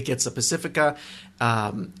 and yet it gets a Pacifica.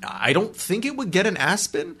 I don't think it would get an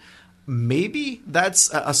Aspen. Maybe that's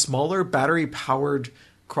a smaller battery-powered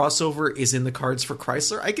crossover is in the cards for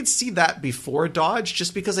Chrysler. I could see that before Dodge,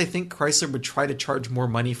 just because I think Chrysler would try to charge more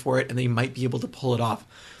money for it and they might be able to pull it off.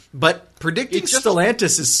 But predicting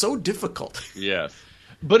Stellantis is so difficult. Yes.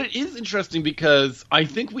 But it is interesting because I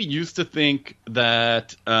think we used to think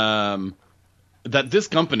that that this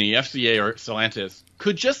company, FCA or Stellantis,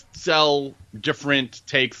 could just sell different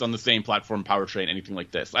takes on the same platform, powertrain, anything like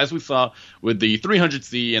this. As we saw with the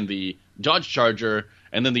 300C and the Dodge Charger,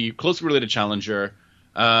 and then the closely related Challenger,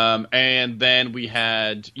 and then we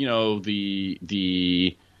had,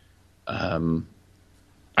 the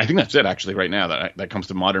I think that's it actually right now that comes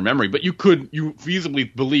to modern memory. But you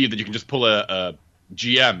feasibly believe that you can just pull a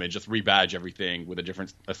GM and just rebadge everything with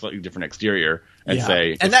a slightly different exterior and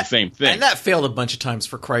say it's the same thing. And that failed a bunch of times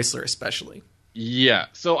for Chrysler especially. Yeah,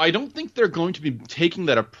 so I don't think they're going to be taking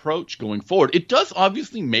that approach going forward. It does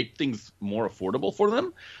obviously make things more affordable for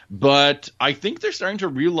them, but I think they're starting to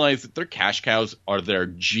realize that their cash cows are their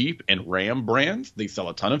Jeep and Ram brands. They sell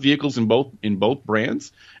a ton of vehicles in both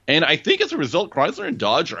brands, and I think as a result, Chrysler and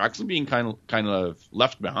Dodge are actually being kind of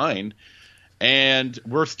left behind, and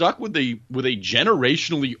we're stuck with a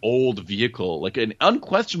generationally old vehicle, like an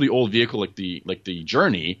unquestionably old vehicle, like the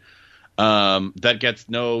Journey. That gets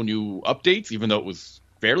no new updates, even though it was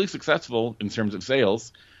fairly successful in terms of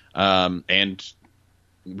sales. And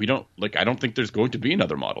I don't think there's going to be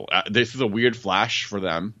another model. This is a weird flash for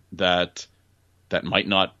them that might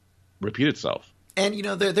not repeat itself. And,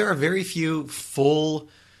 there are very few full,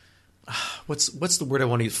 what's the word I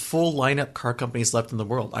want to use? Full lineup car companies left in the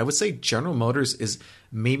world. I would say General Motors is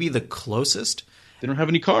maybe the closest. They don't have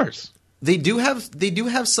any cars. They do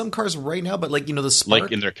have some cars right now, but the Spark,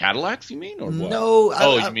 like in their Cadillacs, you mean, or what?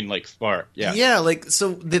 No. You mean like Spark? Yeah. Yeah,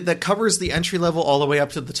 that covers the entry level all the way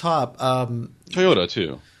up to the top. Toyota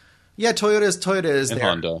too. Yeah, Toyota is and there.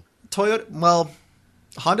 Honda.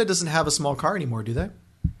 Honda doesn't have a small car anymore, do they?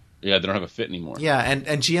 Yeah, they don't have a Fit anymore. Yeah, and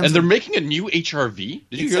GM. And they're making a new HRV.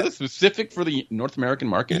 Did you hear that? Specific for the North American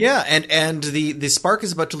market? Yeah, and the Spark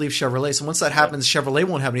is about to leave Chevrolet. So once that happens, Chevrolet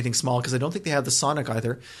won't have anything small because I don't think they have the Sonic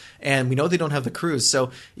either. And we know they don't have the Cruze.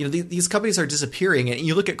 So, these companies are disappearing. And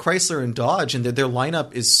you look at Chrysler and Dodge, and their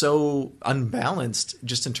lineup is so unbalanced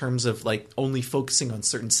just in terms of only focusing on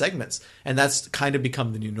certain segments. And that's kind of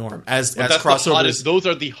become the new norm. As crossovers. Those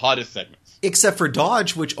are the hottest segments. Except for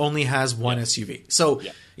Dodge, which only has one SUV. So,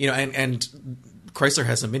 and Chrysler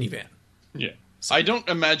has a minivan. Yeah. So, I don't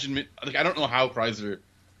imagine, I don't know how Chrysler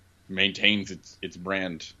maintains its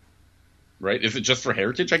brand, right? Is it just for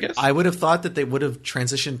heritage, I guess? I would have thought that they would have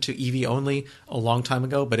transitioned to EV only a long time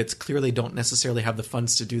ago, but it's clear they don't necessarily have the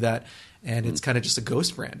funds to do that. And it's kind of just a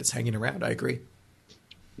ghost brand. It's hanging around. I agree.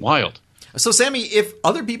 Wild. So, Sammy, if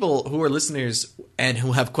other people who are listeners and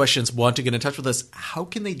who have questions want to get in touch with us, how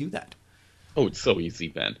can they do that? Oh, it's so easy,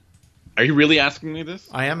 Ben. Are you really asking me this?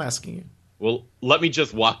 I am asking you. Well, let me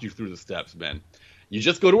just walk you through the steps, Ben. You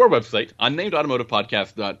just go to our website,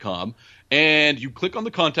 unnamedautomotivepodcast.com, and you click on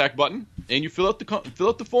the contact button, and you fill out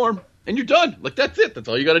the form, and you're done. That's it. That's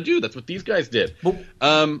all you got to do. That's what these guys did.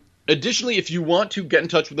 Additionally, if you want to get in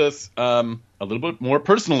touch with us a little bit more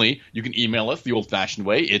personally, you can email us the old-fashioned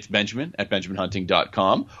way. It's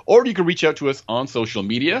benjamin@benjaminhunting.com. Or you can reach out to us on social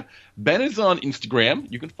media. Ben is on Instagram.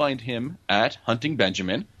 You can find him at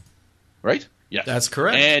huntingbenjamin. Right? Yes. That's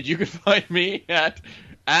correct. And you can find me at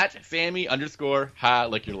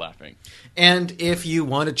Sammy_ha like you're laughing. And if you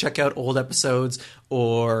want to check out old episodes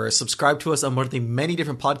or subscribe to us on one of the many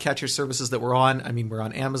different podcatcher services that we're on, we're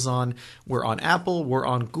on Amazon, we're on Apple, we're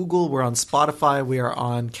on Google, we're on Spotify, we are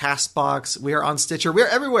on CastBox, we are on Stitcher, we're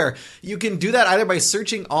everywhere. You can do that either by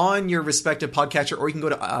searching on your respective podcatcher, or you can go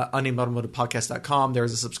to unnamedautomotivepodcast.com.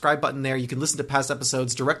 There's a subscribe button there. You can listen to past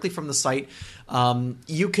episodes directly from the site.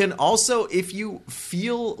 You can also, if you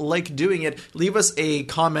feel like doing it, leave us a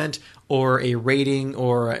comment or a rating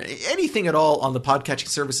or anything at all on the podcatching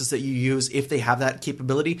services that you use if they have that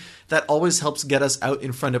capability. That always helps get us out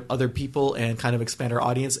in front of other people and kind of expand our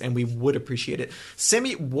audience, and we would appreciate it.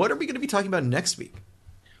 Sammy, what are we going to be talking about next week?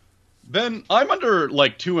 Ben, I'm under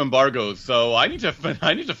 2 embargoes, so I need to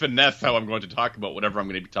finesse how I'm going to talk about whatever I'm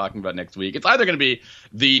going to be talking about next week. It's either going to be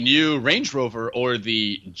the new Range Rover or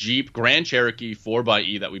the Jeep Grand Cherokee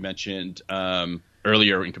 4xe that we mentioned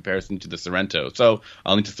earlier in comparison to the Sorento. So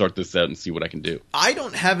I'll need to sort this out and see what I can do. I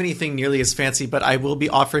don't have anything nearly as fancy, but I will be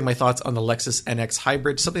offering my thoughts on the Lexus NX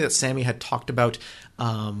Hybrid, something that Sammy had talked about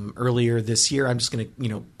earlier this year. I'm just going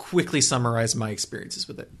to quickly summarize my experiences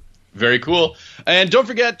with it. Very cool. And don't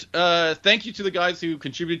forget, thank you to the guys who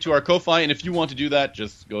contributed to our Ko-Fi. And if you want to do that,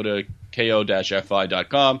 just go to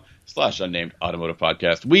ko-fi.com/unnamed automotive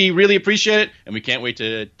podcast. We really appreciate it, and we can't wait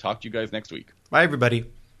to talk to you guys next week. Bye, everybody.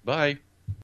 Bye.